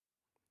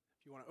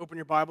You want to open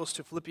your Bibles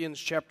to Philippians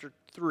chapter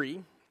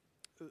 3.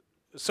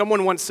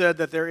 Someone once said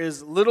that there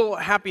is little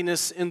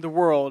happiness in the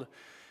world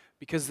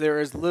because there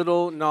is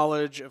little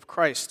knowledge of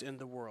Christ in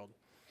the world.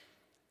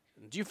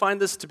 Do you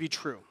find this to be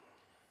true?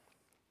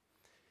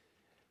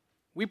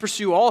 We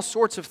pursue all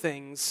sorts of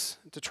things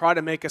to try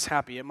to make us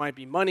happy. It might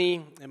be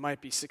money, it might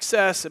be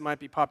success, it might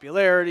be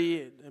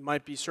popularity, it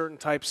might be certain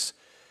types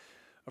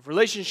of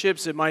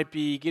relationships, it might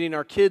be getting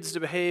our kids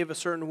to behave a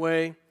certain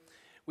way.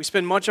 We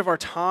spend much of our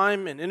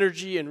time and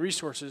energy and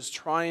resources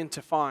trying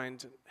to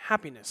find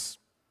happiness.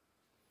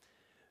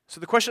 So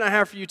the question I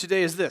have for you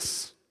today is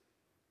this: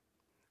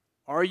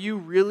 are you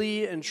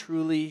really and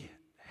truly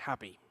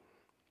happy?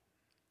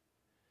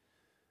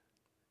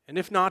 And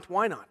if not,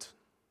 why not?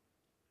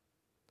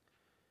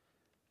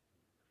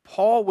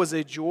 Paul was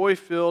a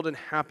joy-filled and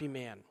happy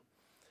man.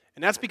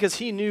 And that's because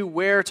he knew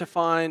where to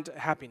find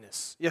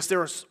happiness. Yes, there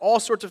were all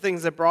sorts of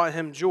things that brought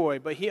him joy,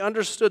 but he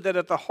understood that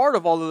at the heart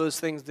of all of those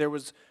things, there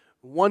was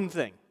one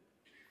thing.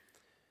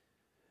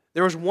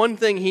 There was one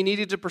thing he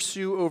needed to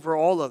pursue over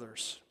all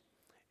others.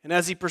 And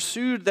as he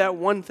pursued that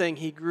one thing,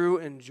 he grew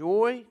in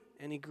joy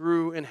and he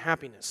grew in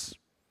happiness.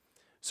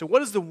 So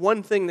what is the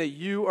one thing that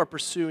you are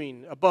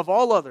pursuing above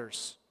all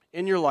others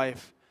in your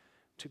life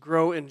to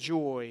grow in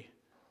joy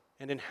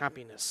and in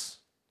happiness?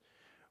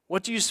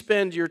 What do you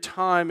spend your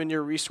time and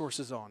your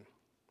resources on?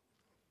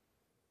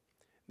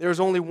 There is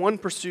only one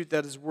pursuit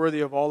that is worthy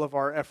of all of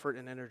our effort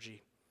and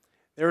energy.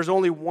 There is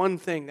only one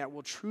thing that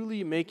will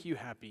truly make you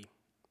happy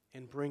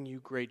and bring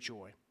you great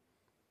joy.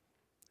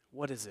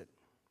 What is it?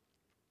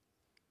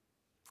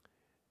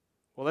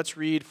 Well, let's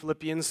read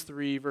Philippians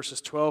 3, verses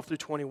 12 through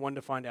 21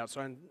 to find out.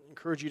 So I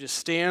encourage you to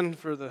stand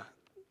for the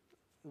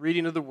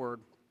reading of the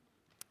Word.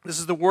 This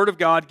is the Word of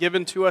God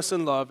given to us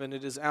in love, and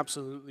it is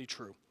absolutely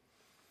true.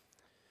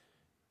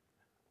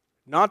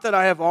 Not that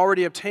I have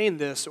already obtained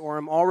this or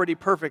am already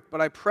perfect, but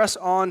I press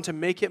on to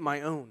make it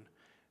my own,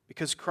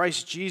 because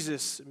Christ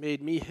Jesus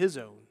made me his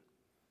own.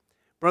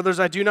 Brothers,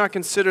 I do not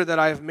consider that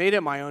I have made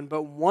it my own,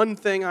 but one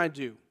thing I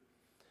do,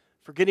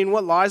 forgetting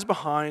what lies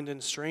behind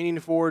and straining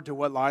forward to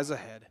what lies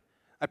ahead,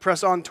 I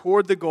press on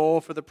toward the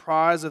goal for the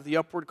prize of the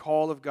upward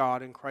call of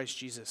God in Christ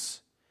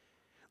Jesus.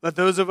 Let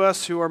those of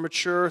us who are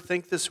mature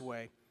think this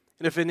way,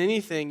 and if in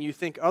anything you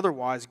think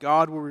otherwise,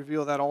 God will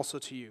reveal that also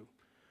to you.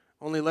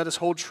 Only let us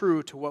hold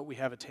true to what we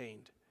have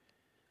attained.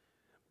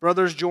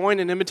 Brothers,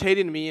 join in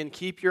imitating me and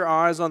keep your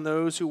eyes on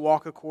those who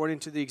walk according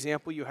to the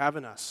example you have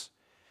in us.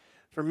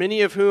 For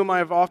many of whom I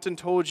have often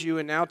told you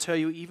and now tell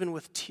you even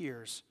with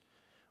tears,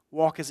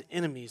 walk as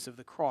enemies of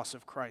the cross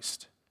of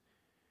Christ.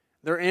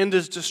 Their end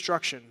is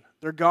destruction,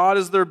 their God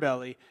is their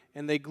belly,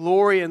 and they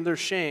glory in their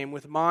shame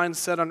with minds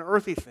set on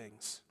earthly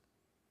things.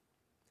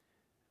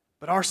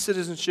 But our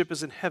citizenship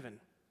is in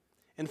heaven,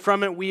 and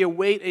from it we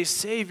await a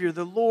Savior,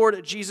 the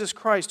Lord Jesus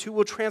Christ, who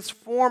will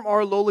transform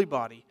our lowly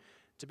body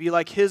to be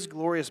like his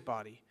glorious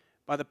body,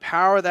 by the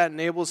power that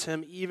enables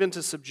him even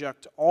to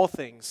subject all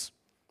things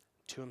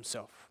to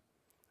himself.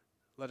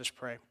 Let us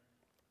pray.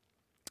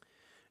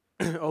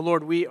 Oh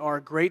Lord, we are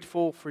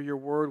grateful for your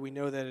word. We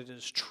know that it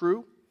is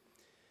true,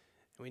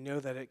 and we know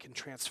that it can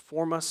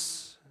transform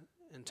us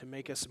and to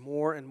make us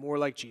more and more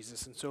like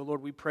Jesus. And so,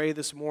 Lord, we pray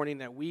this morning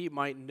that we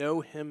might know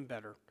him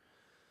better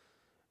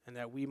and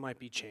that we might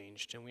be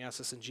changed. And we ask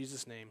this in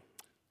Jesus' name.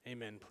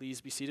 Amen.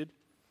 Please be seated.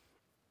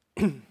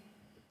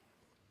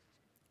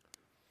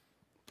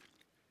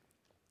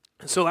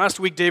 So last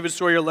week, David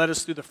Sawyer led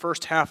us through the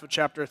first half of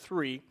chapter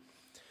 3.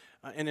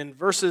 And in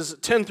verses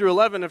 10 through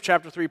 11 of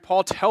chapter 3,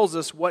 Paul tells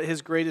us what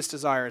his greatest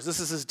desire is. This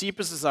is his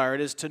deepest desire.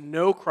 It is to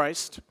know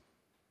Christ.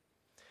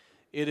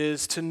 It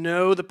is to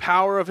know the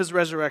power of his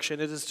resurrection.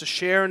 It is to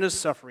share in his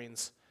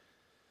sufferings.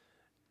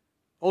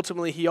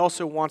 Ultimately, he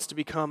also wants to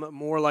become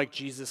more like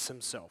Jesus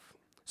himself.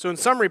 So in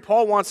summary,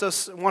 Paul wants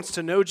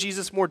to know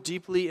Jesus more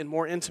deeply and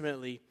more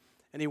intimately,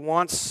 and he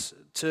wants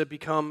to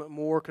become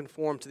more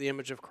conformed to the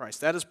image of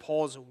Christ. That is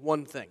Paul's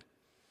one thing.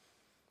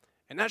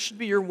 And that should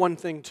be your one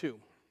thing too.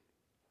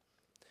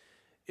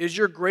 Is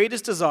your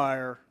greatest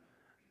desire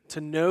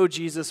to know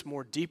Jesus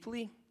more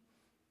deeply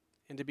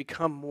and to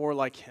become more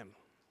like him?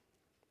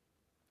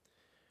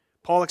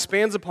 Paul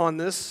expands upon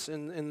this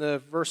in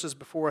the verses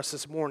before us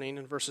this morning,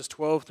 in verses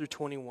 12 through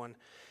 21.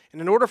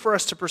 And in order for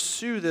us to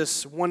pursue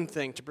this one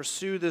thing, to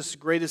pursue this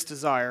greatest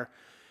desire,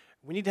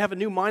 we need to have a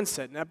new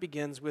mindset, and that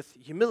begins with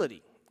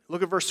humility.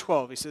 Look at verse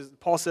 12.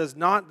 Paul says,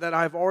 not that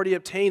I've already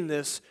obtained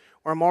this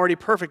or I'm already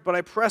perfect, but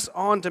I press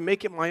on to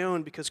make it my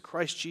own because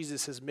Christ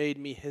Jesus has made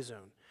me his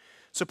own.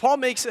 So Paul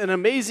makes an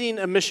amazing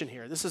admission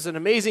here. This is an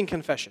amazing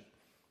confession.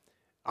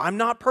 I'm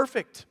not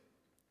perfect.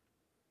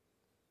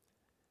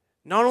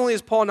 Not only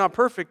is Paul not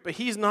perfect, but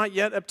he's not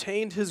yet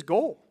obtained his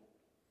goal.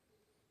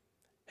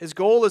 His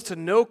goal is to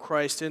know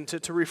Christ and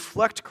to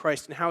reflect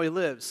Christ in how he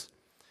lives.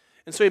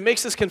 And so he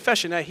makes this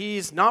confession that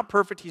he's not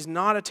perfect, he's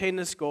not attained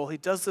this goal. He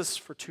does this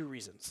for two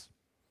reasons.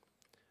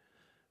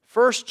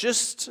 First,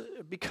 just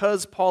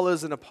because Paul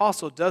is an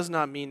apostle does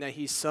not mean that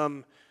he's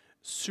some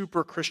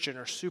super Christian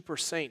or super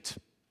saint.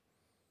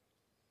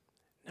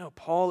 No,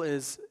 Paul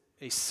is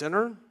a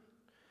sinner.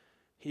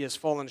 He has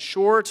fallen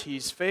short.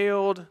 He's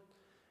failed.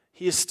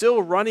 He is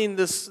still running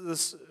this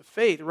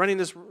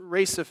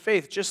race of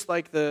faith, just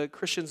like the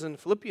Christians in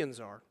Philippians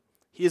are.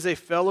 He is a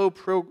fellow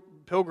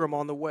pilgrim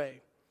on the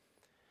way.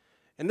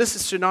 And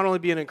this should not only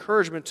be an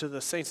encouragement to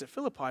the saints at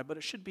Philippi, but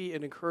it should be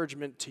an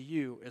encouragement to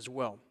you as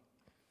well.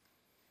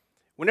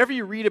 Whenever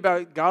you read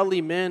about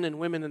godly men and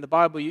women in the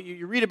Bible,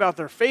 you read about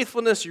their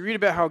faithfulness, you read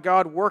about how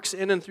God works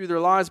in and through their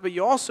lives, but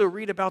you also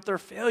read about their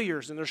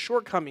failures and their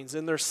shortcomings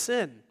and their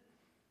sin.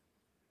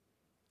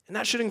 And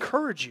that should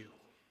encourage you.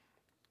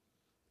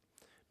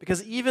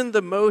 Because even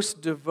the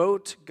most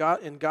devout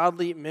and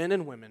godly men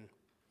and women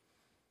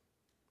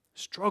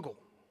struggle.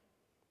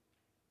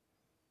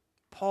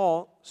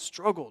 Paul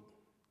struggled.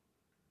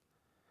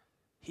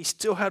 He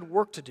still had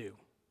work to do.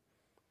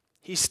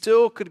 He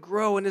still could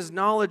grow in his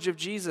knowledge of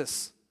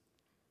Jesus.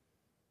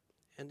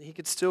 And he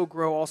could still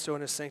grow also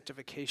in his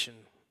sanctification.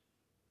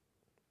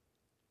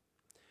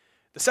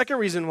 The second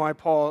reason why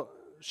Paul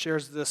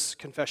shares this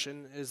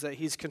confession is that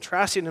he's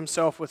contrasting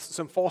himself with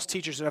some false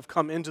teachers that have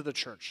come into the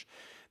church.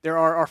 There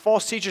are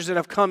false teachers that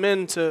have come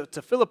into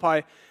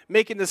Philippi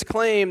making this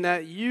claim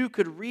that you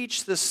could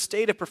reach this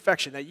state of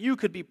perfection, that you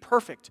could be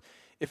perfect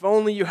if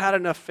only you had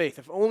enough faith,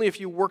 if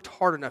you worked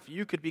hard enough,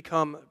 you could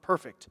become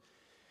perfect.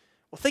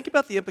 Well, think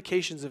about the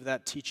implications of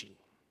that teaching.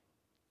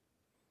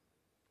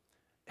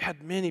 It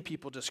had many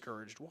people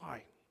discouraged.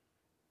 Why?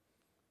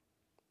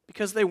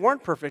 Because they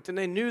weren't perfect and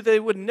they knew they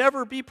would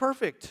never be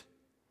perfect.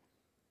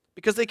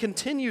 Because they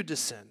continued to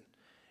sin.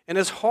 And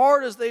as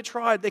hard as they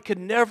tried, they could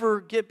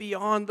never get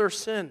beyond their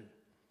sin.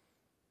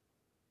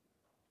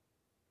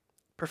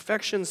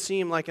 Perfection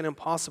seemed like an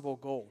impossible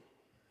goal.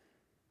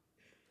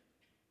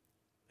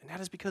 And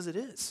that is because it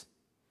is.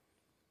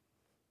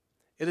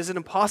 It is an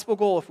impossible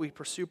goal if we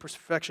pursue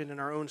perfection in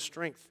our own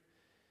strength.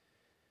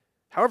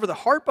 However, the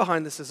heart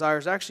behind this desire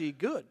is actually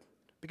good.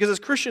 Because as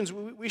Christians,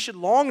 we should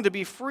long to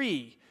be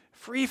free.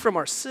 Free from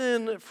our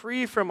sin,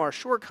 free from our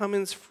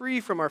shortcomings, free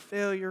from our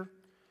failure.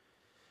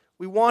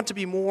 We want to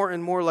be more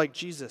and more like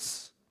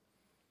Jesus.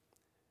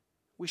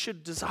 We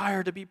should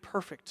desire to be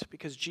perfect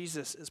because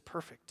Jesus is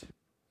perfect.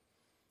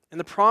 And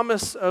the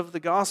promise of the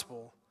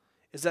gospel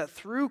is that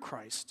through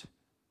Christ,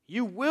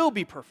 you will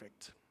be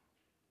perfect.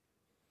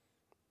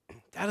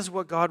 That is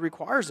what God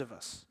requires of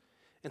us.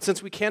 And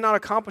since we cannot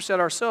accomplish that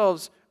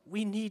ourselves,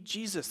 we need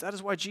Jesus. That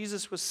is why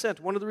Jesus was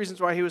sent. One of the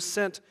reasons why he was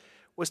sent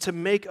was to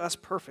make us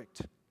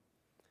perfect.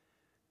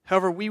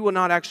 However, we will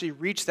not actually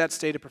reach that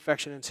state of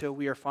perfection until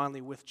we are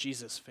finally with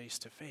Jesus face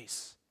to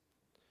face.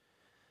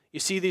 You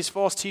see, these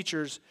false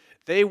teachers,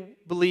 they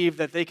believe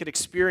that they could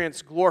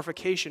experience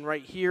glorification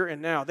right here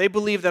and now. They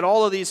believe that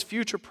all of these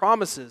future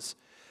promises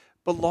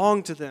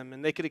belong to them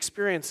and they could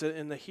experience it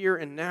in the here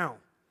and now.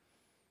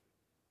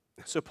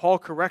 So Paul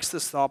corrects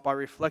this thought by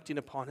reflecting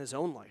upon his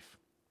own life.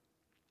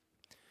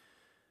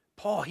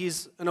 Paul,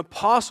 he's an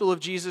apostle of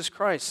Jesus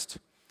Christ.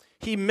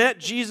 He met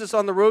Jesus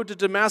on the road to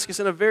Damascus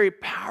in a very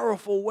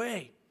powerful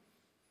way.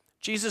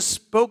 Jesus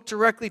spoke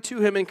directly to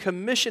him and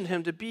commissioned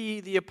him to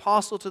be the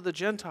apostle to the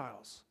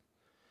Gentiles.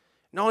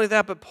 Not only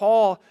that, but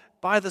Paul,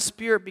 by the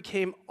Spirit,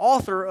 became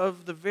author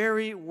of the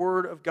very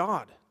Word of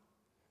God.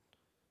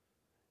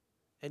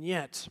 And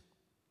yet,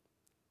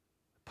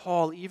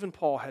 even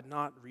Paul had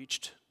not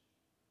reached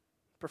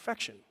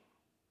perfection.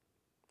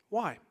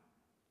 Why?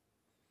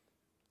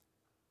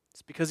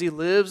 It's because he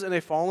lives in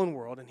a fallen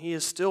world and he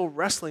is still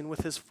wrestling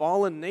with his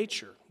fallen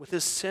nature, with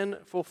his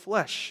sinful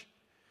flesh.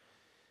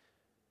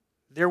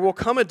 There will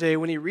come a day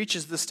when he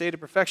reaches this state of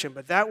perfection,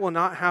 but that will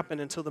not happen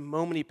until the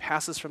moment he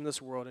passes from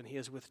this world and he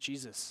is with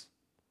Jesus.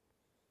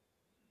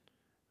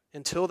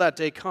 Until that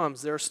day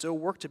comes, there is still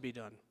work to be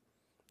done.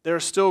 There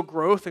is still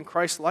growth in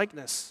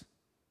Christ-likeness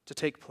to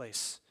take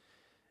place.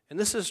 And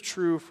this is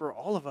true for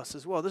all of us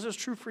as well. This is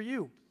true for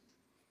you.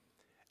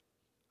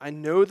 I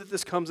know that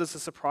this comes as a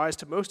surprise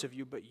to most of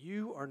you, but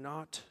you are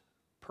not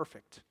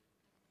perfect.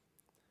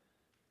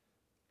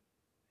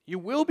 You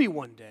will be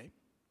one day,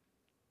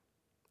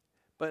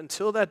 but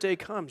until that day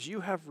comes, you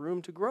have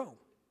room to grow.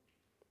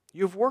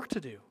 You have work to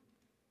do.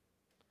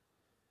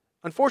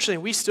 Unfortunately,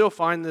 we still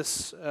find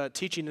this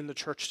teaching in the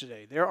church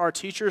today. There are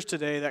teachers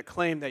today that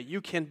claim that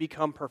you can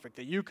become perfect,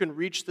 that you can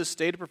reach this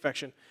state of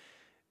perfection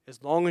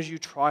as long as you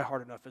try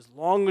hard enough, as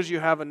long as you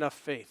have enough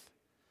faith.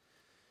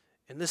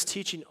 And this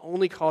teaching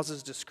only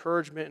causes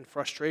discouragement and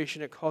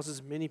frustration. It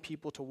causes many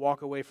people to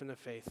walk away from the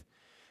faith.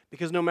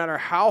 Because no matter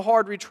how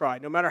hard we try,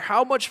 no matter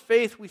how much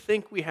faith we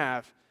think we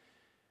have,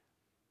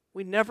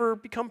 we never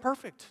become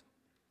perfect.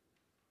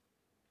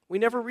 We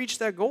never reach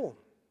that goal.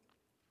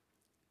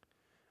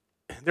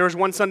 There was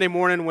one Sunday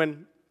morning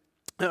when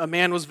a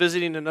man was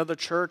visiting another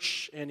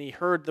church and he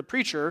heard the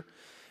preacher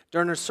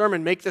during her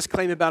sermon make this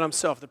claim about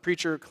himself. The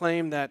preacher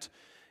claimed that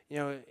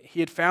he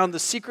had found the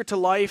secret to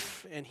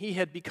life and he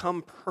had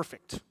become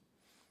perfect.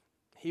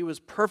 He was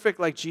perfect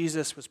like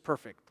Jesus was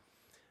perfect.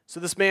 So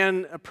this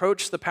man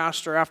approached the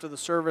pastor after the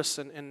service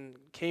and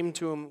came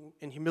to him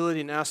in humility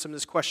and asked him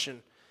this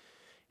question.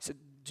 He said,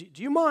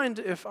 do you mind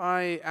if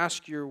I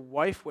ask your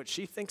wife what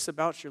she thinks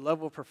about your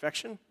level of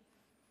perfection?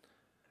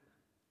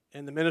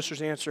 And the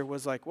minister's answer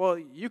was like, well,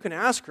 you can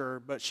ask her,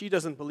 but she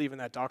doesn't believe in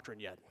that doctrine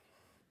yet.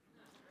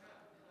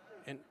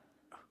 And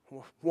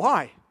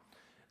why?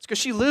 It's because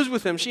she lives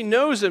with him. She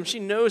knows him. She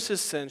knows his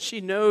sin.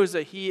 She knows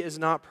that he is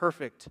not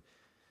perfect.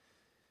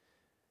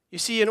 You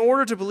see, in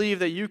order to believe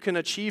that you can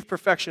achieve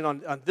perfection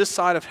on this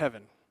side of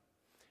heaven,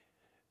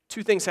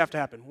 two things have to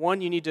happen.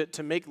 One, you need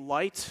to make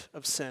light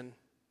of sin,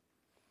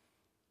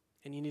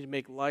 and you need to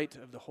make light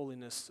of the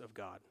holiness of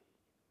God.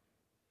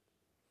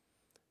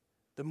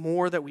 The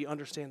more that we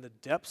understand the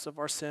depths of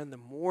our sin, the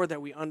more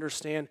that we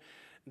understand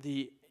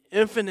the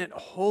infinite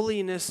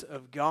holiness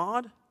of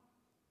God,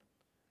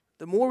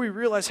 the more we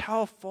realize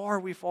how far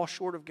we fall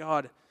short of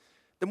God,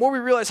 the more we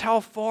realize how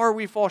far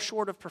we fall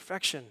short of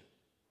perfection.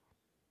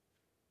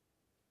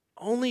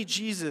 Only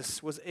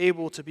Jesus was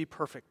able to be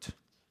perfect.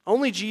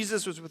 Only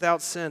Jesus was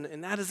without sin,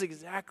 and that is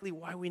exactly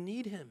why we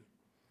need him.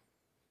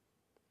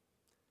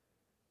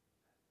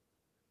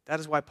 That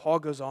is why Paul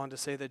goes on to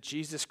say that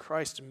Jesus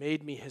Christ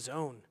made me his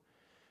own.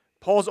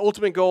 Paul's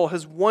ultimate goal,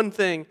 his one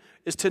thing,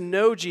 is to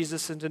know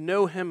Jesus and to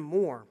know him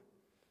more.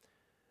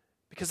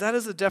 Because that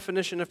is the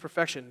definition of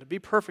perfection. To be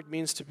perfect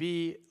means to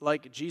be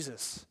like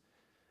Jesus.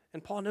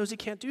 And Paul knows he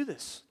can't do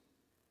this.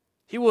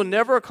 He will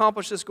never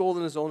accomplish this goal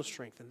in his own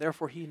strength, and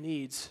therefore he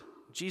needs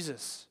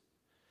Jesus.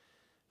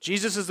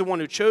 Jesus is the one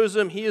who chose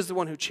him, he is the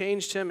one who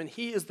changed him, and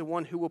he is the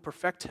one who will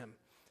perfect him.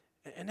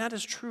 And that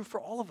is true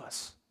for all of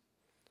us.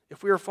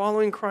 If we are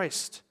following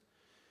Christ,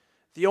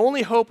 the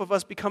only hope of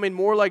us becoming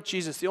more like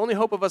Jesus, the only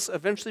hope of us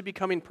eventually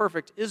becoming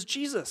perfect is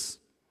Jesus.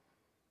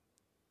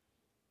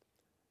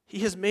 He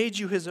has made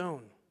you his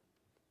own,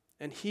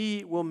 and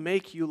he will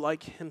make you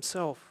like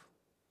himself.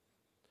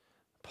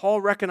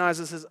 Paul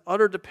recognizes his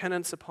utter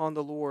dependence upon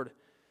the Lord,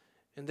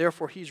 and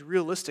therefore he's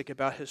realistic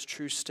about his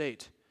true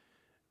state.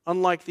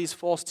 Unlike these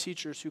false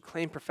teachers who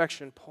claim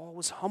perfection, Paul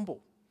was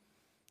humble.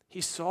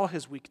 He saw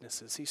his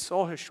weaknesses, he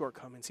saw his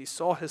shortcomings, he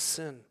saw his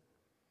sin.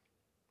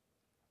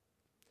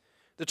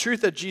 The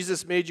truth that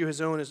Jesus made you his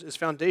own is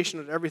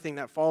foundational to everything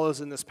that follows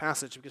in this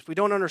passage. Because if we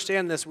don't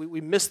understand this, we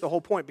miss the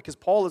whole point. Because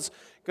Paul is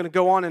going to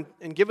go on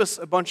and give us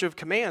a bunch of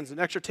commands and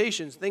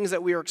exhortations, things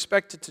that we are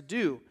expected to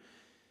do.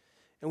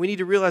 And we need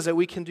to realize that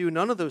we can do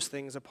none of those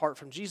things apart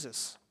from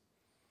Jesus.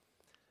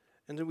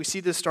 And then we see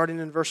this starting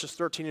in verses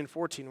 13 and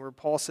 14, where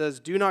Paul says,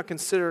 I do not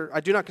consider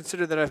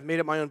that I've made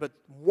it my own, but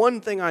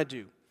one thing I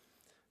do,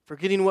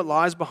 forgetting what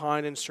lies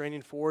behind and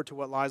straining forward to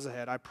what lies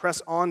ahead, I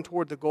press on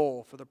toward the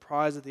goal for the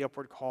prize of the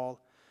upward call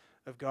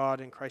of God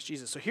in Christ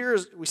Jesus. So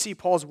we see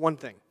Paul's one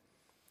thing.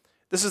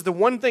 This is the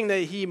one thing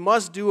that he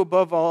must do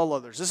above all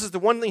others. This is the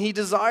one thing he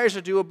desires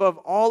to do above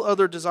all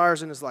other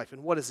desires in his life.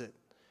 And what is it?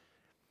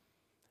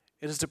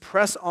 It is to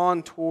press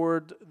on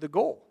toward the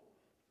goal.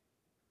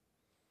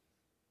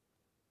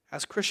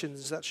 As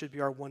Christians, that should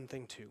be our one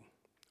thing too.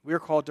 We are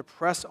called to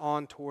press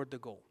on toward the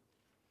goal.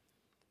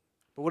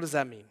 But what does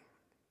that mean?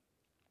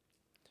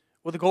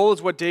 Well, the goal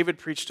is what David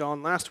preached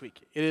on last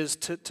week. It is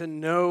to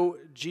know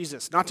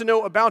Jesus. Not to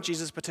know about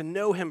Jesus, but to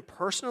know him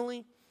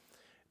personally,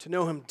 to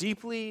know him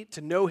deeply, to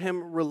know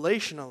him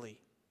relationally.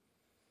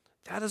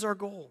 That is our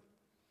goal.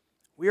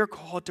 We are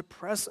called to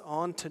press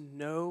on to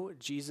know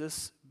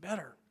Jesus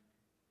better.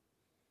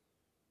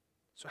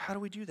 So how do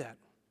we do that?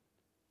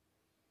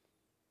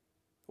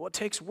 Well, it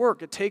takes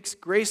work. It takes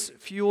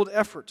grace-fueled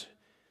effort.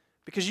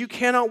 Because you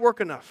cannot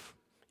work enough.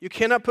 You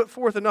cannot put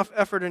forth enough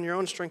effort in your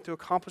own strength to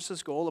accomplish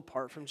this goal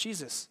apart from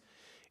Jesus.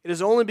 It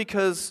is only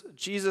because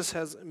Jesus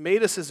has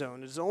made us his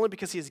own, it is only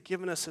because he has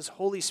given us his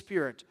Holy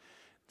Spirit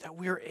that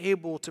we are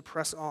able to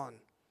press on.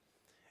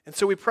 And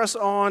so we press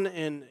on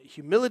in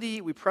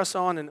humility, we press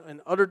on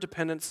in utter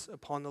dependence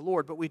upon the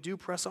Lord, but we do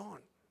press on.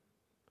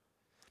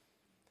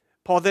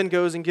 Paul then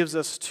goes and gives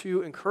us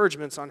two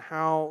encouragements on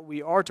how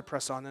we are to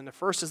press on. And the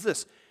first is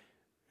this: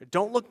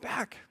 don't look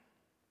back.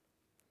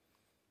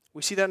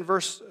 We see that in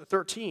verse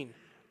 13.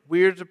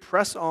 We are to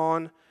press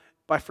on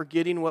by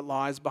forgetting what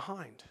lies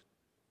behind.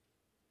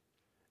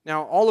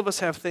 Now, all of us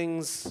have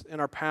things in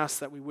our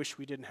past that we wish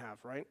we didn't have,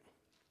 right?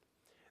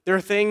 There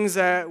are things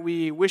that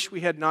we wish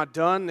we had not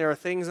done. There are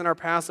things in our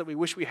past that we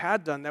wish we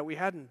had done that we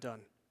hadn't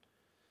done.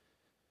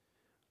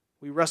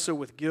 We wrestle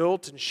with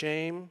guilt and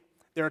shame.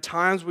 There are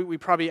times we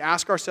probably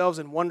ask ourselves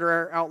and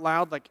wonder out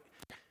loud, like,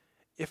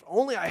 if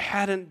only I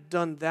hadn't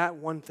done that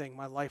one thing,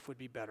 my life would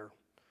be better.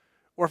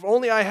 Or if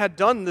only I had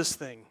done this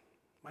thing,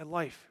 my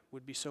life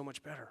would be so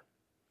much better.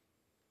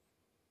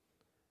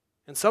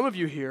 And some of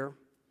you here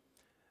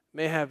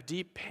may have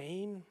deep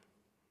pain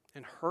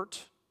and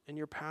hurt in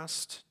your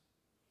past.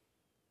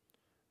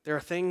 There are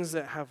things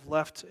that have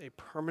left a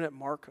permanent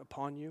mark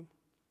upon you.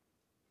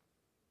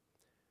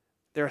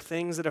 There are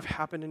things that have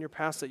happened in your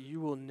past that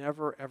you will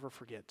never, ever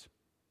forget.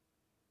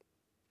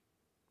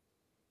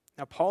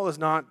 Now, Paul is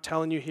not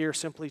telling you here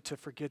simply to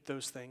forget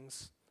those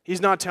things.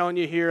 He's not telling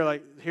you here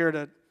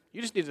to,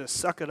 you just need to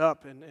suck it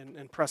up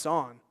and press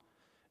on.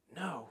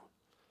 No.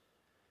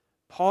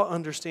 Paul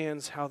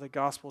understands how the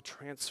gospel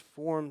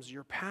transforms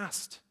your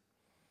past.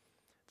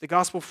 The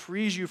gospel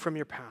frees you from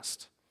your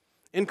past.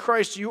 In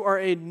Christ, you are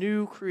a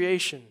new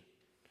creation.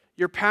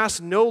 Your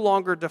past no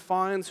longer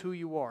defines who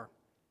you are.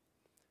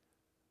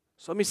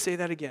 So let me say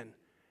that again.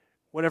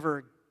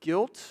 Whatever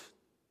guilt,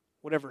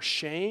 whatever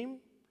shame,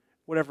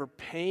 whatever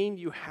pain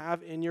you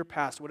have in your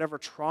past, whatever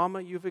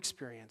trauma you've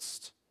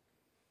experienced,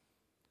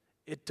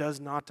 it does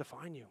not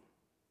define you.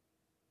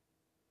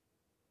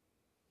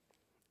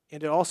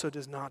 And it also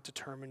does not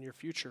determine your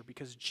future,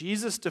 because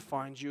Jesus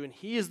defines you and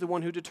he is the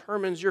one who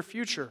determines your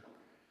future.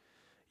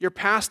 Your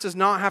past does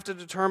not have to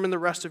determine the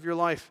rest of your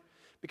life,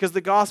 because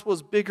the gospel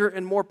is bigger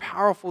and more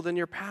powerful than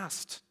your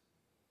past.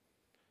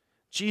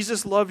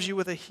 Jesus loves you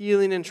with a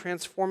healing and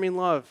transforming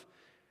love.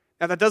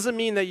 Now, that doesn't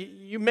mean that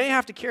you may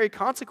have to carry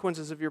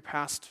consequences of your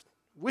past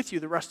with you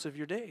the rest of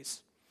your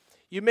days.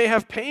 You may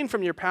have pain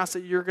from your past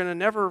that you're going to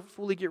never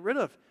fully get rid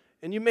of,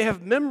 and you may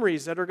have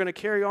memories that are going to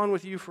carry on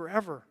with you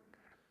forever.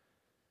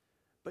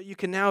 But you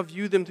can now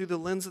view them through the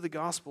lens of the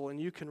gospel,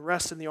 and you can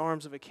rest in the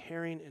arms of a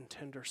caring and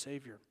tender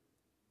Savior.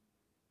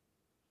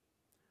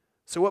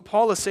 So what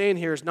Paul is saying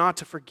here is not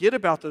to forget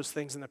about those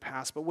things in the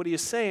past, but what he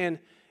is saying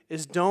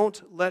is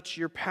don't let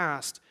your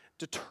past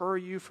deter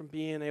you from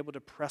being able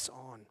to press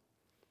on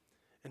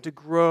and to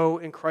grow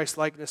in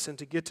Christ-likeness and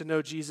to get to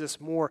know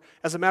Jesus more.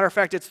 As a matter of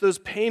fact, it's those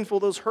painful,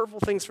 those hurtful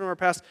things from our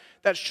past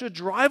that should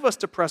drive us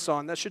to press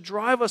on, that should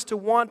drive us to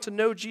want to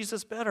know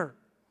Jesus better.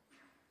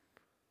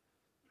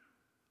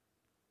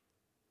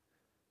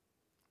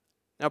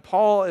 Now,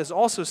 Paul is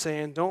also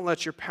saying, don't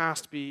let your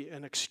past be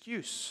an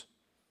excuse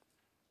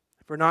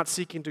for not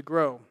seeking to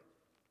grow.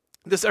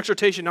 This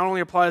exhortation not only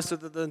applies to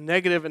the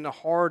negative and the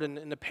hard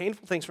and the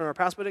painful things from our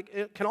past, but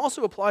it can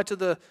also apply to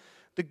the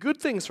good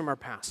things from our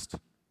past.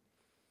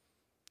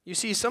 You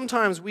see,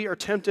 sometimes we are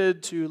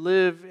tempted to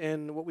live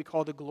in what we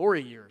call the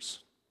glory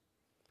years.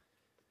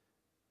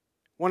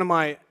 One of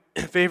my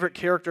favorite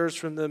characters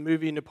from the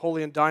movie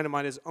Napoleon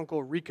Dynamite is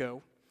Uncle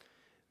Rico.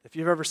 If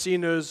you've ever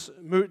seen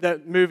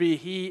that movie,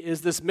 he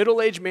is this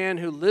middle-aged man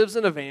who lives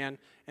in a van,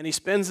 and he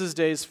spends his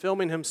days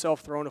filming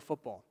himself throwing a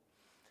football.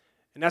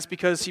 And that's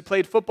because he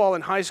played football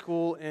in high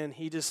school, and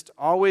he just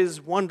always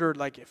wondered,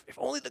 like, if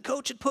only the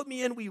coach had put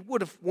me in, we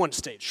would have won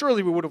state.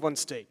 Surely we would have won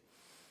state.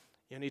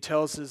 And he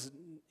tells his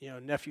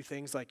nephew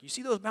things like, you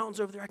see those mountains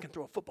over there? I can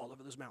throw a football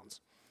over those mountains.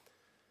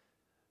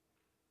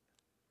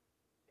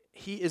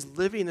 He is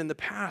living in the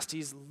past.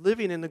 He's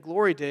living in the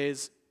glory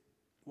days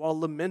while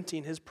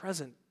lamenting his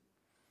present.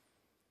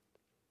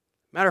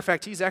 Matter of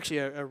fact, he's actually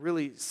a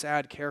really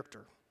sad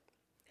character.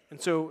 And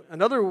so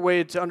another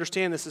way to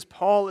understand this is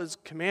Paul is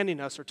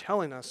commanding us or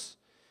telling us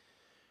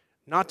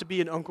not to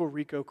be an Uncle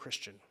Rico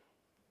Christian.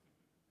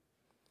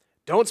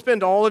 Don't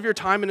spend all of your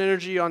time and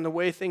energy on the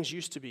way things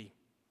used to be.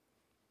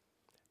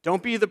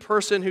 Don't be the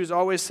person who's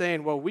always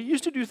saying, well, we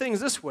used to do things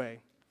this way,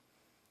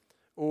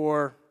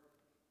 or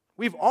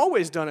we've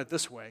always done it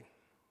this way.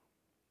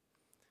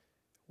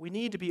 We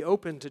need to be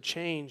open to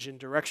change and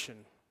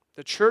direction.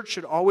 The church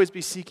should always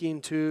be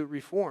seeking to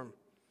reform.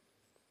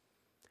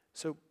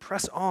 So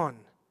press on.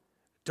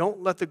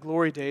 Don't let the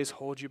glory days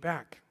hold you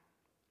back.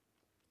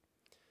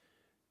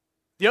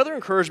 The other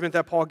encouragement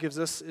that Paul gives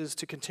us is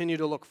to continue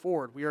to look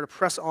forward. We are to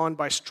press on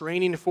by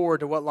straining forward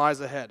to what lies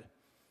ahead.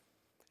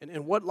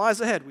 And what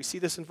lies ahead? We see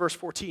this in verse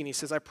 14. He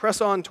says, I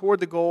press on toward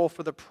the goal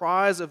for the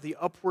prize of the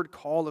upward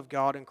call of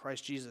God in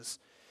Christ Jesus.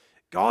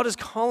 God is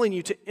calling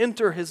you to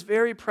enter his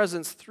very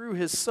presence through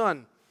his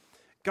Son.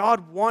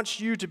 God wants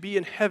you to be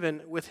in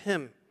heaven with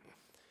him.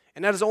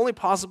 And that is only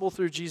possible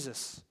through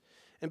Jesus.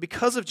 And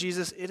because of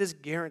Jesus, it is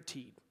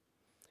guaranteed.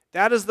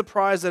 That is the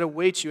prize that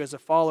awaits you as a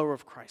follower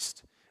of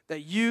Christ,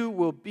 that you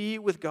will be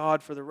with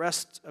God for the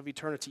rest of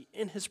eternity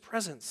in his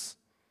presence.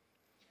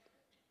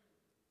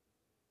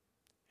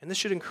 And this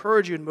should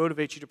encourage you and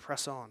motivate you to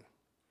press on.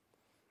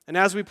 And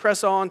as we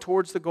press on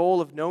towards the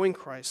goal of knowing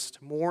Christ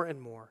more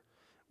and more,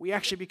 we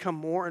actually become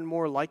more and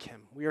more like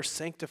him. We are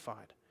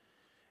sanctified.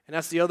 And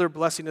that's the other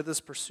blessing of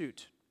this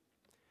pursuit.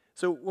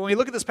 So when we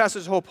look at this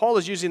passage as a whole, Paul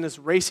is using this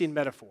racing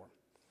metaphor.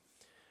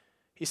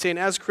 He's saying,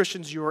 as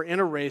Christians, you are in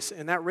a race,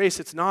 and that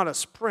race, it's not a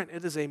sprint,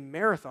 it is a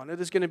marathon.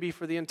 It is going to be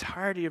for the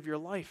entirety of your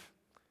life.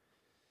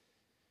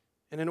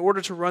 And in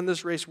order to run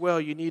this race well,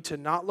 you need to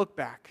not look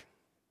back,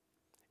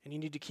 and you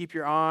need to keep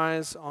your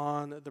eyes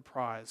on the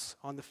prize,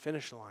 on the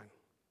finish line.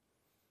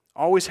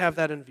 Always have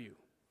that in view.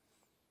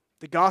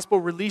 The gospel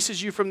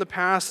releases you from the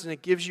past, and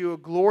it gives you a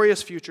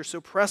glorious future, so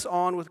press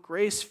on with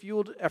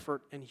grace-fueled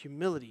effort and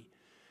humility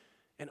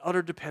and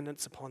utter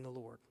dependence upon the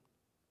Lord.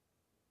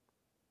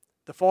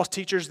 The false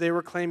teachers, they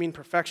were claiming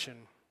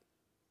perfection.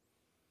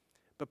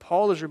 But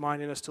Paul is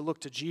reminding us to look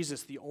to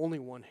Jesus, the only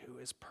one who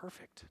is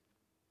perfect,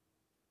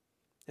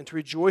 and to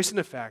rejoice in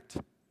the fact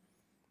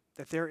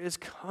that there is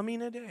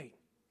coming a day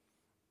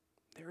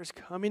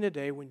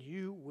when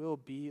you will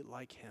be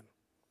like him,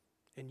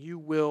 and you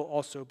will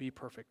also be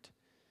perfect.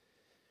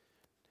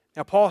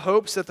 Now, Paul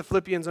hopes that the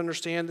Philippians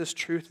understand this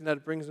truth and that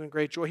it brings them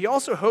great joy. He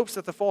also hopes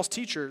that the false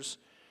teachers,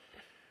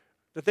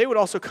 that they would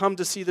also come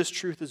to see this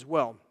truth as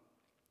well.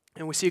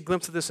 And we see a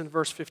glimpse of this in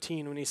verse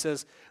 15 when he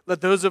says, let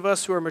those of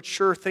us who are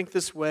mature think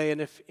this way, and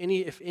if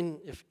in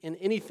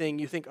anything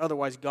you think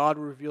otherwise, God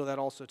will reveal that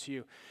also to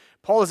you.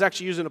 Paul is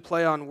actually using a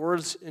play on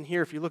words in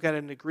here. If you look at it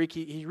in the Greek,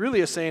 he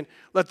really is saying,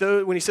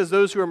 when he says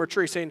those who are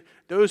mature, he's saying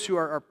those who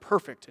are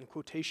perfect, in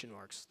quotation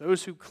marks,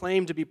 those who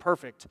claim to be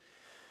perfect.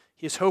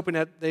 He is hoping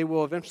that they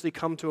will eventually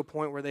come to a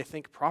point where they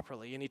think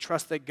properly, and he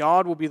trusts that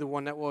God will be the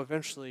one that will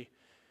eventually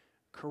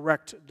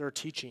correct their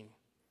teaching.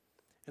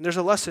 And there's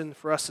a lesson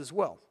for us as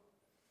well,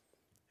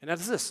 and that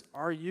is this: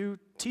 are you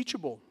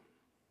teachable?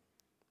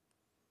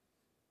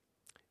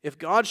 If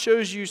God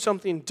shows you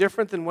something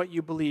different than what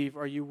you believe,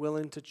 are you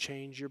willing to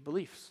change your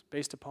beliefs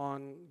based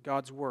upon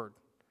God's word?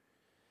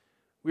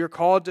 We are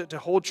called to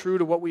hold true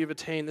to what we have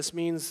attained. This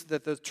means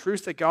that the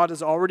truth that God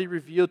has already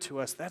revealed to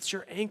us, that's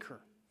your anchor.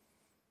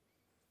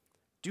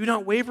 Do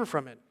not waver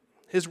from it.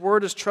 His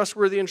word is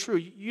trustworthy and true.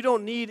 You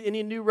don't need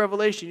any new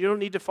revelation. You don't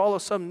need to follow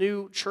some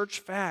new church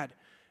fad.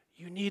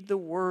 You need the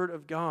word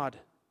of God.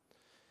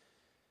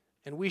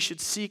 And we should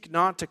seek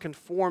not to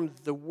conform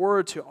the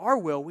word to our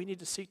will. We need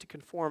to seek to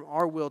conform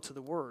our will to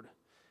the word.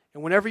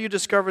 And whenever you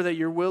discover that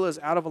your will is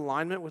out of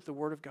alignment with the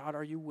word of God,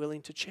 are you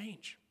willing to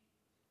change?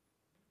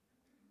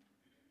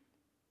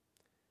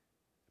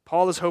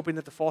 Paul is hoping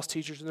that the false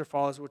teachers and their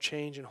followers will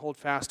change and hold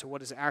fast to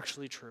what is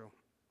actually true.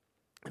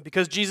 And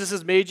because Jesus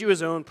has made you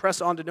his own, press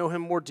on to know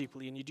him more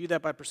deeply. And you do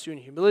that by pursuing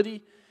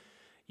humility.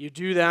 You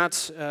do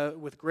that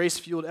with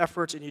grace-fueled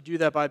efforts, and you do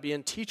that by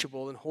being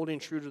teachable and holding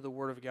true to the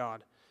word of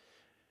God.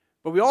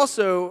 But we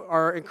also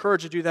are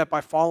encouraged to do that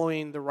by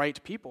following the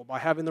right people, by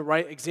having the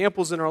right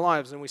examples in our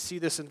lives. And we see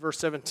this in verse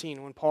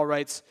 17 when Paul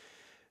writes,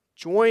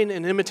 "Join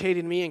in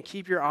imitating me and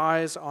keep your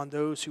eyes on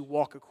those who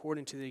walk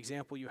according to the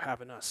example you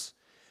have in us."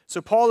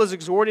 So Paul is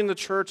exhorting the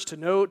church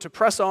to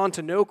press on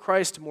to know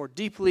Christ more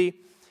deeply.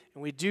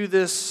 And we do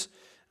this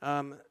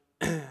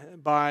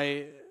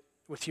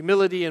with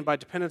humility and by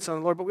dependence on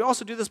the Lord. But we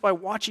also do this by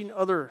watching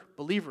other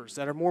believers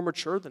that are more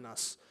mature than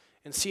us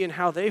and seeing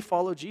how they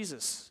follow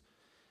Jesus.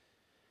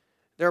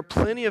 There are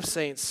plenty of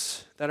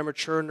saints that are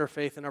mature in their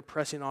faith and are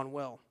pressing on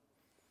well.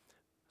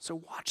 So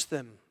watch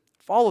them,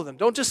 follow them.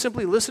 Don't just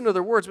simply listen to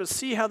their words, but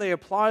see how they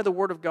apply the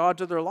word of God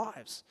to their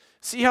lives.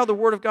 See how the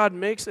word of God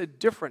makes a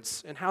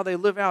difference in how they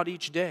live out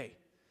each day.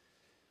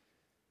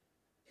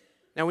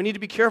 Now we need to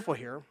be careful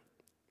here,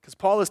 because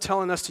Paul is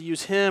telling us to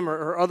use him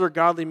or other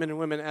godly men and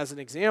women as an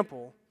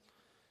example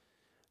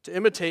to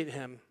imitate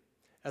him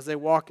as they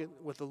walk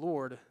with the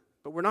Lord,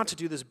 but we're not to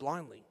do this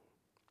blindly.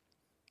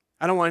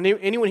 I don't want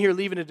anyone here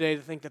leaving today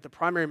to think that the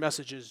primary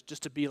message is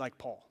just to be like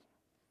Paul,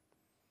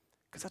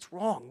 because that's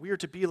wrong. We are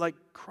to be like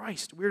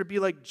Christ. We are to be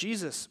like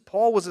Jesus.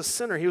 Paul was a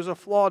sinner. He was a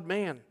flawed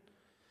man.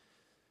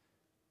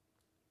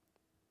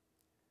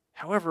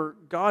 However,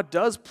 God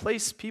does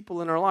place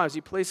people in our lives.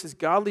 He places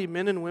godly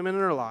men and women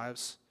in our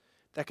lives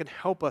that can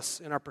help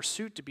us in our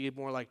pursuit to be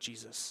more like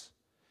Jesus.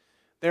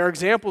 They are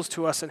examples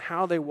to us in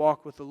how they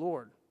walk with the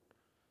Lord.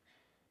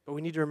 But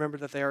we need to remember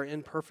that they are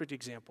imperfect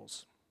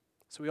examples.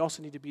 So we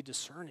also need to be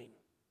discerning.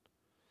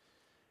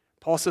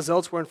 Paul says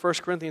elsewhere in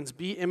 1 Corinthians,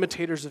 "Be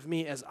imitators of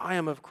me as I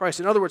am of Christ."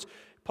 In other words,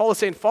 Paul is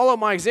saying, follow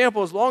my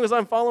example as long as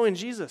I'm following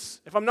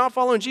Jesus. If I'm not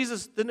following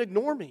Jesus, then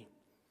ignore me.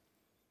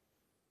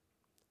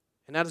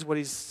 And that is what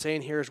he's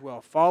saying here as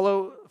well.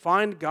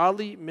 Find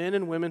godly men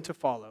and women to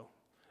follow.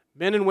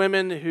 Men and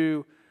women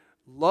who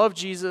love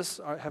Jesus,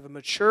 have a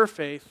mature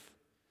faith,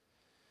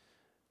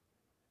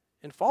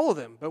 and follow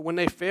them. But when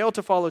they fail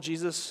to follow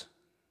Jesus,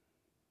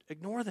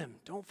 ignore them.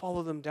 Don't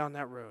follow them down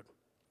that road.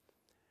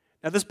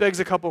 Now, this begs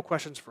a couple of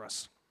questions for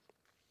us.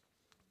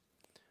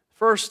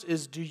 First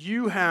is, do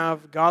you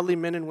have godly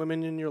men and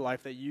women in your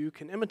life that you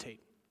can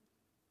imitate?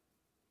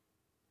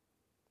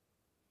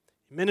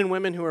 Men and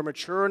women who are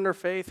mature in their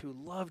faith, who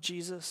love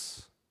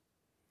Jesus,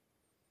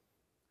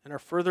 and are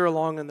further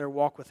along in their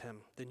walk with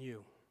him than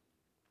you.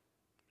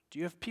 Do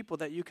you have people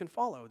that you can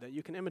follow, that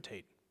you can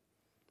imitate?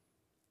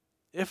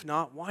 If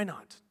not, why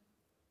not?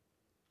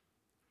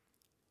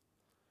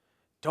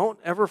 Don't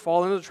ever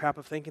fall into the trap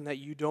of thinking that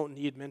you don't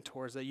need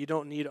mentors, that you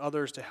don't need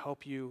others to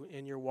help you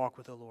in your walk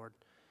with the Lord.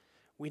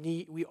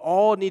 We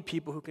all need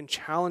people who can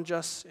challenge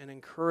us and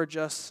encourage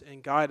us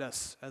and guide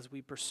us as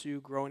we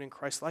pursue growing in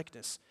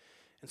Christ-likeness.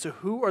 And so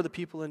who are the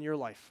people in your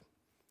life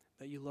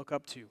that you look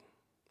up to?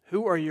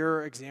 Who are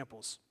your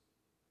examples?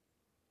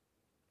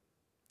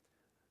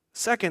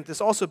 Second,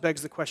 this also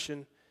begs the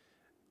question,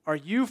 are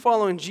you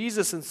following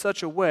Jesus in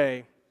such a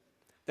way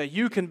that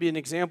you can be an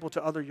example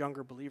to other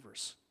younger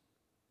believers?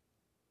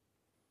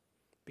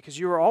 Because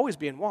you are always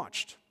being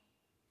watched.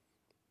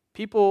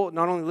 People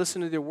not only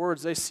listen to your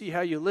words, they see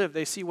how you live.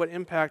 They see what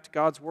impact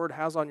God's word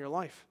has on your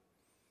life.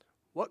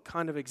 What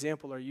kind of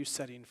example are you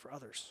setting for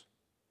others?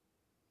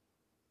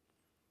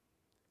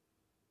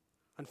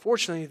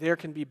 Unfortunately, there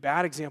can be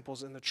bad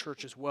examples in the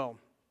church as well.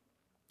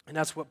 And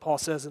that's what Paul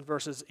says in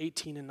verses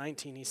 18 and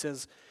 19. He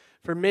says,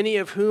 "For many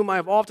of whom I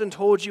have often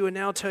told you and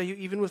now tell you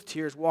even with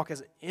tears, walk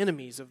as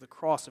enemies of the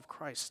cross of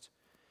Christ.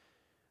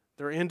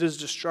 Their end is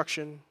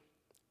destruction.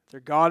 Their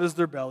God is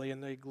their belly,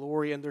 and they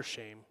glory in their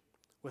shame,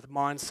 with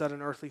minds set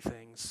on earthly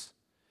things."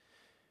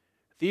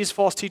 These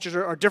false teachers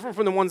are different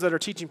from the ones that are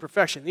teaching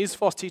perfection. These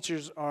false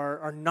teachers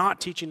are not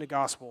teaching the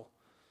gospel.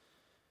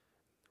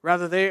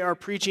 Rather, they are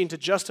preaching to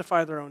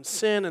justify their own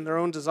sin and their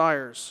own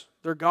desires.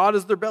 Their God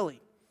is their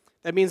belly.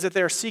 That means that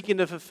they are seeking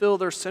to fulfill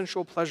their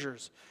sensual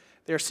pleasures.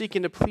 They are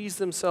seeking to please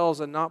themselves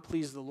and not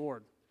please the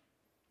Lord.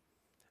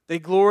 They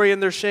glory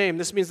in their shame.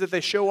 This means that they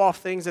show off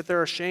things that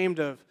they're ashamed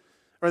of,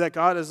 or that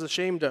God is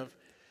ashamed of.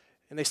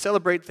 And they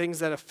celebrate things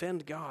that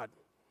offend God.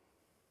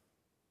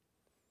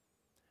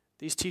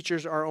 These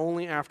teachers are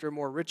only after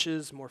more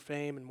riches, more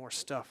fame, and more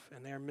stuff,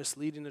 and they are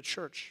misleading the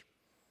church.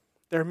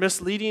 They're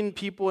misleading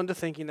people into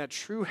thinking that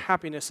true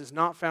happiness is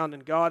not found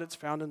in God, it's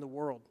found in the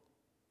world.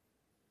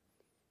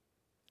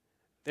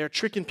 They're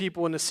tricking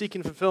people into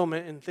seeking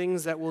fulfillment in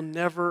things that will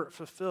never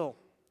fulfill.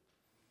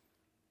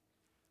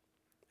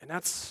 And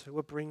that's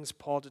what brings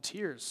Paul to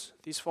tears.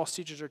 These false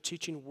teachers are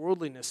teaching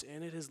worldliness,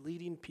 and it is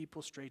leading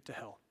people straight to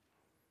hell.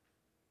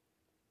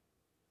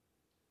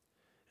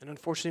 And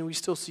unfortunately, we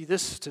still see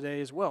this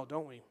today as well,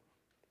 don't we?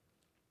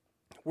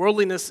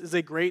 Worldliness is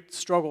a great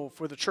struggle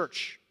for the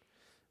church.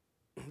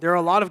 There are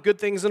a lot of good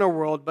things in our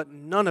world, but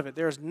none of it.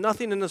 There is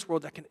nothing in this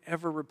world that can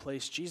ever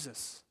replace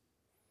Jesus.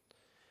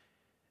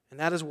 And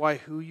that is why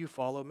who you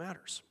follow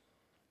matters.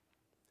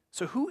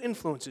 So who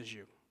influences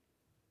you?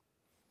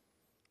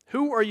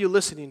 Who are you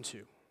listening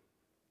to?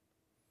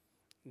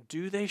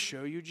 Do they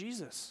show you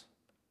Jesus?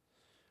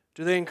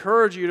 Do they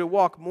encourage you to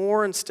walk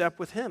more in step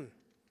with Him?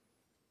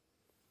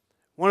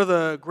 One of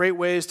the great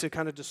ways to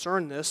kind of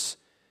discern this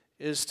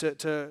is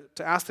to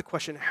ask the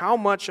question, how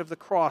much of the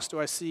cross do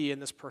I see in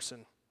this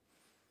person?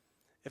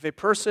 If a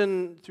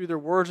person, through their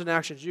words and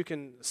actions, you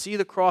can see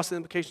the cross, the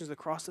implications of the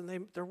cross,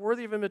 then they're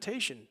worthy of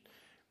imitation.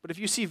 But if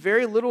you see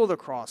very little of the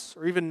cross,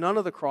 or even none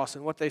of the cross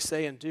in what they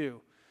say and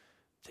do,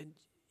 then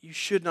you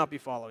should not be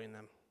following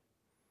them.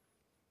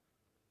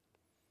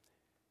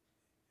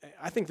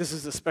 I think this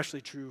is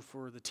especially true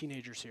for the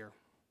teenagers here.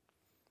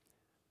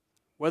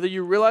 Whether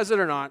you realize it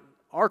or not,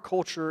 our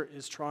culture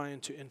is trying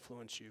to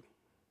influence you.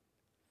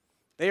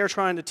 They are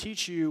trying to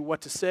teach you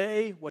what to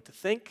say, what to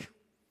think,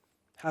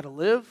 how to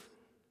live.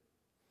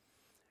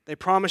 They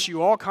promise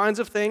you all kinds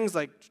of things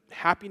like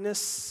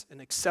happiness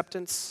and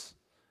acceptance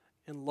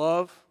and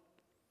love,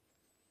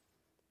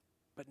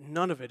 but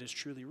none of it is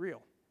truly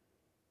real.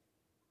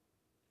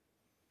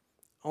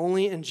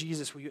 Only in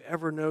Jesus will you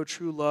ever know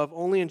true love.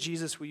 Only in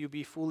Jesus will you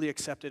be fully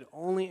accepted.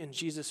 Only in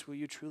Jesus will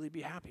you truly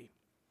be happy.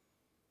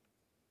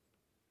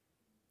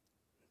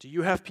 Do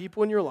you have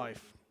people in your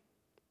life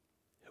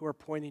who are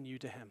pointing you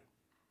to Him?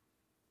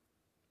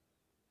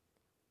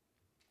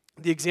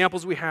 The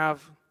examples we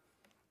have,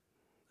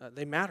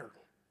 they matter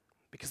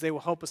because they will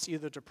help us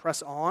either to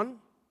press on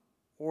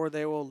or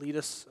they will lead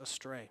us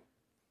astray.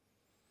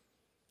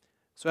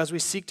 So as we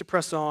seek to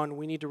press on,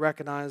 we need to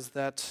recognize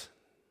that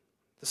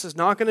this is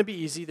not going to be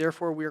easy,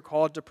 therefore we are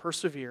called to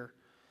persevere.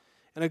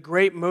 And a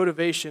great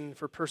motivation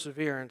for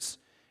perseverance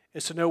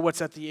is to know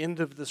what's at the end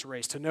of this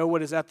race, to know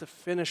what is at the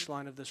finish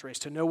line of this race,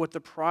 to know what the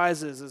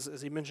prize is,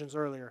 as he mentions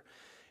earlier.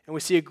 And we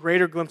see a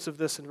greater glimpse of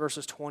this in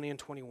verses 20 and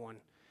 21,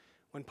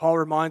 when Paul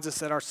reminds us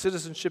that our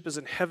citizenship is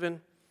in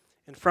heaven,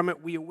 and from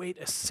it we await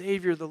a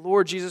Savior, the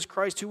Lord Jesus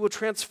Christ, who will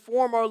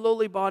transform our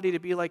lowly body to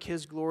be like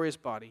His glorious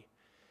body,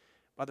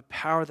 by the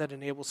power that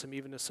enables Him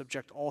even to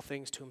subject all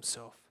things to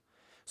Himself.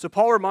 So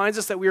Paul reminds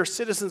us that we are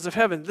citizens of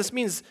heaven. This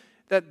means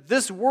that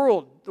this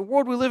world, the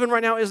world we live in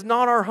right now, is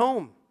not our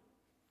home.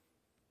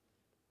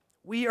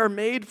 We are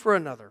made for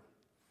another.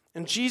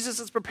 And Jesus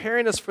is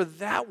preparing us for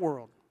that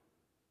world.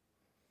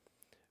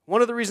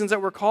 One of the reasons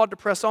that we're called to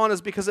press on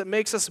is because it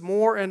makes us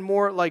more and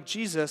more like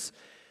Jesus,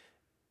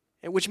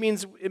 which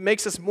means it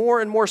makes us more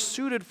and more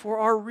suited for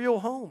our real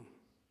home.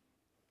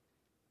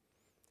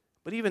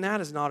 But even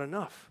that is not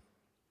enough.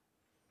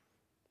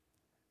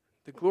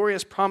 The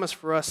glorious promise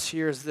for us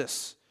here is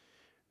this.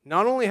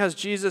 Not only has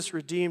Jesus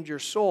redeemed your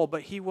soul,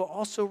 but He will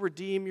also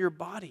redeem your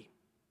body.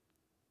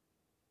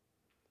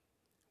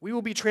 We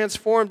will be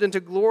transformed into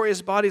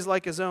glorious bodies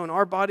like His own.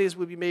 Our bodies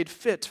will be made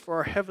fit for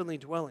our heavenly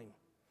dwelling.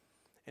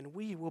 And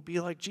we will be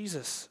like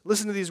Jesus.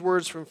 Listen to these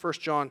words from 1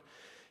 John.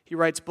 He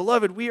writes,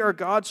 "Beloved, we are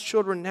God's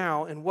children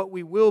now, and what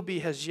we will be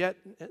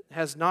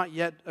has not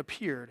yet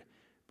appeared.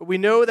 But we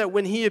know that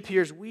when He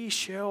appears, we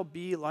shall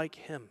be like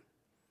Him."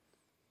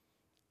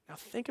 Now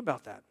think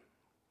about that.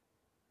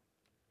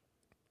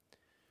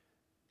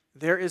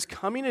 There is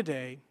coming a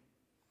day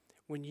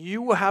when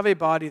you will have a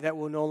body that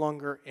will no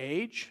longer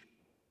age,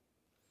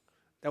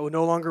 that will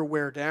no longer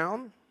wear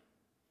down.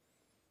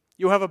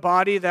 You'll have a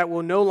body that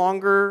will no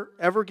longer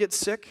ever get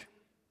sick.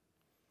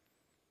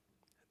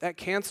 That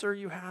cancer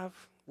you have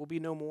will be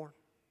no more.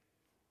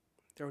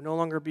 There will no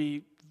longer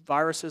be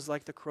viruses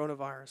like the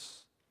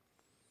coronavirus.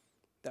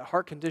 That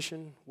heart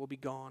condition will be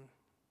gone.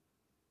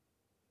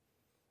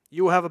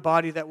 You will have a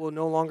body that will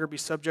no longer be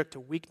subject to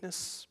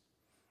weakness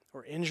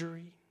or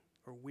injury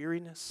or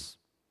weariness.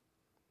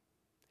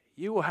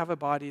 You will have a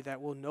body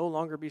that will no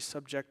longer be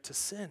subject to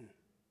sin.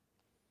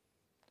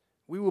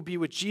 We will be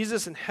with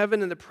Jesus in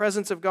heaven in the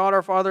presence of God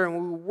our Father, and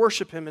we will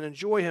worship Him and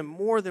enjoy Him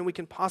more than we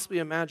can possibly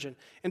imagine.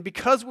 And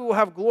because we will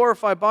have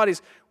glorified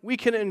bodies, we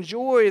can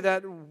enjoy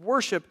that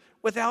worship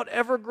without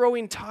ever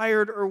growing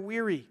tired or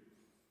weary.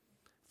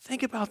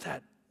 Think about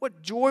that.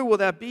 What joy will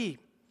that be?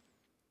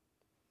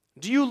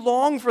 Do you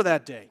long for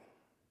that day?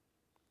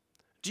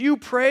 Do you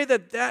pray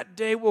that that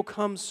day will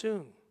come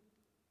soon?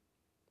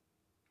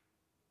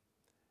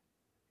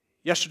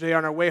 Yesterday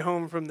on our way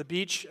home from the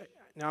beach,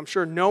 now I'm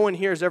sure no one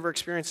here has ever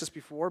experienced this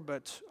before,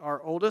 but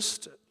our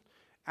oldest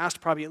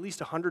asked probably at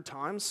least 100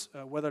 times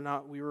whether or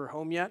not we were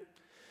home yet,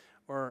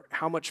 or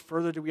how much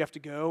further do we have to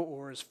go,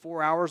 or is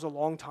 4 hours a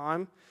long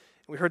time? And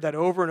we heard that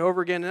over and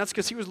over again, and that's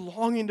because he was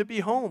longing to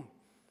be home.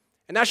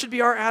 And that should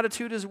be our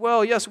attitude as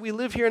well. Yes, we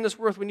live here in this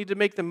world. We need to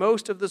make the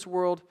most of this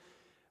world,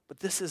 but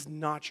this is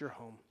not your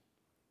home.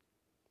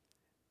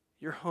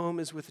 Your home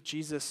is with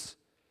Jesus.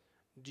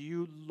 Do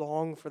you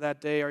long for that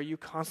day? Are you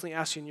constantly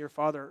asking your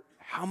Father,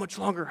 how much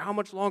longer? How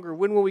much longer?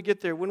 When will we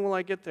get there? When will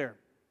I get there?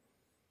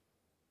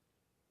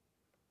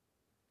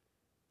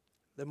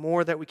 The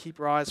more that we keep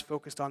our eyes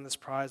focused on this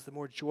prize, the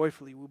more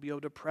joyfully we'll be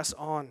able to press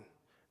on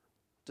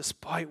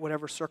despite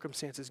whatever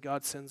circumstances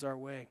God sends our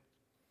way.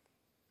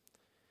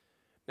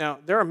 Now,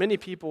 there are many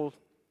people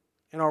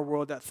in our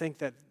world that think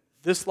that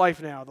this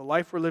life now, the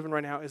life we're living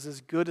right now, is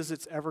as good as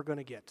it's ever going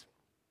to get.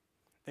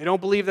 They don't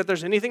believe that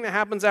there's anything that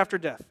happens after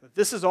death, that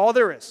this is all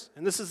there is,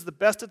 and this is the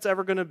best it's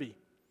ever going to be.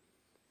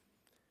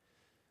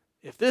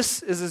 If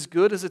this is as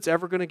good as it's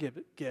ever going to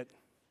get,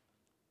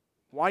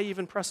 why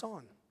even press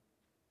on?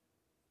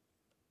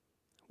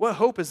 What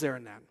hope is there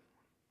in that?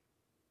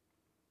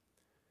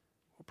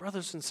 Well,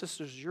 brothers and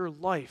sisters, your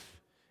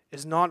life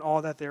is not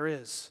all that there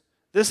is.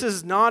 This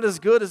is not as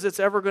good as it's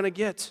ever going to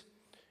get.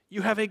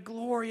 You have a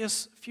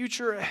glorious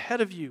future ahead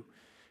of you.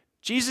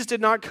 Jesus did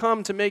not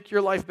come to make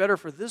your life better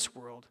for this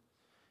world.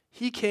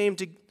 He came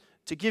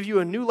to give you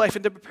a new life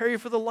and to prepare you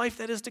for the life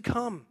that is to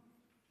come,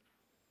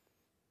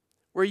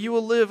 where you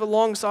will live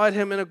alongside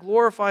him in a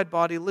glorified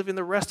body, living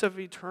the rest of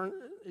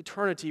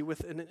eternity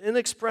with an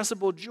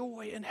inexpressible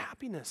joy and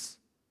happiness.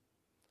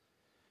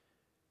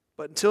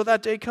 But until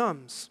that day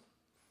comes,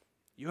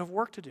 you have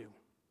work to do.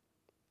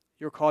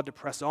 You're called to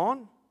press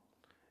on.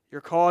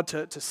 You're called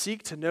to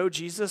seek to know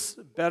Jesus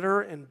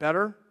better and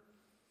better.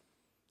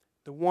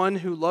 The one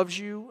who loves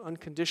you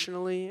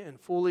unconditionally and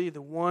fully,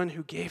 the one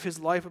who gave his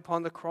life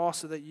upon the cross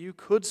so that you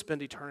could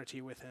spend eternity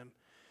with him,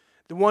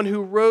 the one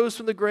who rose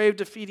from the grave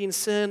defeating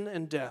sin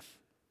and death,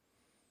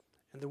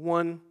 and the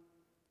one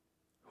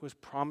who has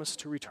promised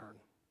to return.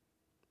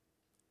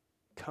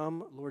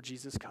 Come, Lord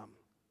Jesus, come.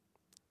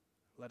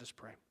 Let us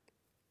pray.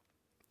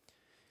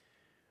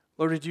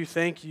 Lord, we do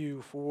thank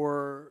you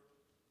for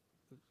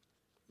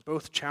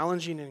both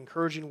challenging and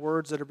encouraging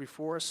words that are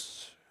before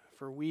us.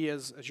 For we,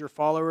 as your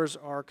followers,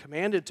 are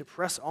commanded to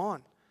press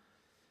on.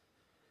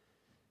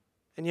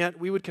 And yet,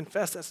 we would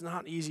confess that's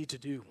not easy to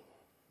do.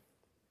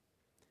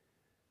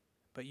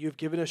 But you have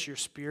given us your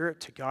Spirit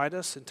to guide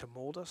us and to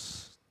mold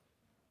us,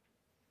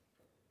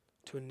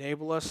 to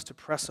enable us to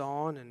press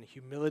on in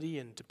humility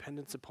and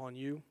dependence upon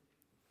you.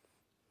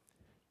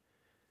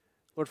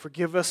 Lord,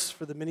 forgive us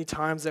for the many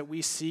times that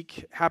we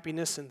seek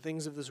happiness in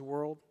things of this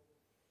world.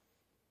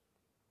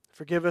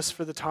 Forgive us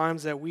for the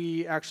times that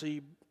we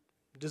actually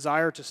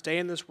desire to stay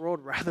in this world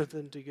rather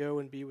than to go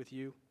and be with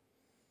you.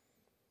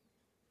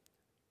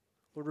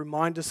 Lord,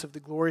 remind us of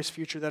the glorious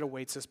future that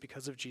awaits us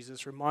because of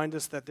Jesus. Remind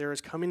us that there is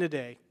coming a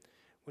day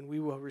when we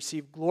will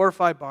receive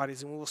glorified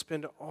bodies and we will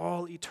spend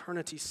all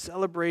eternity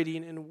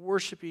celebrating and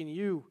worshiping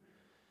you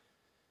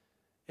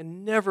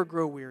and never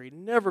grow weary,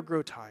 never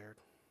grow tired.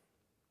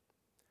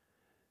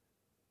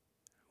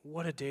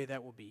 What a day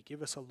that will be.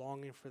 Give us a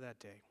longing for that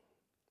day.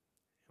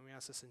 And we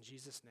ask this in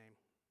Jesus' name.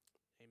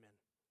 Amen.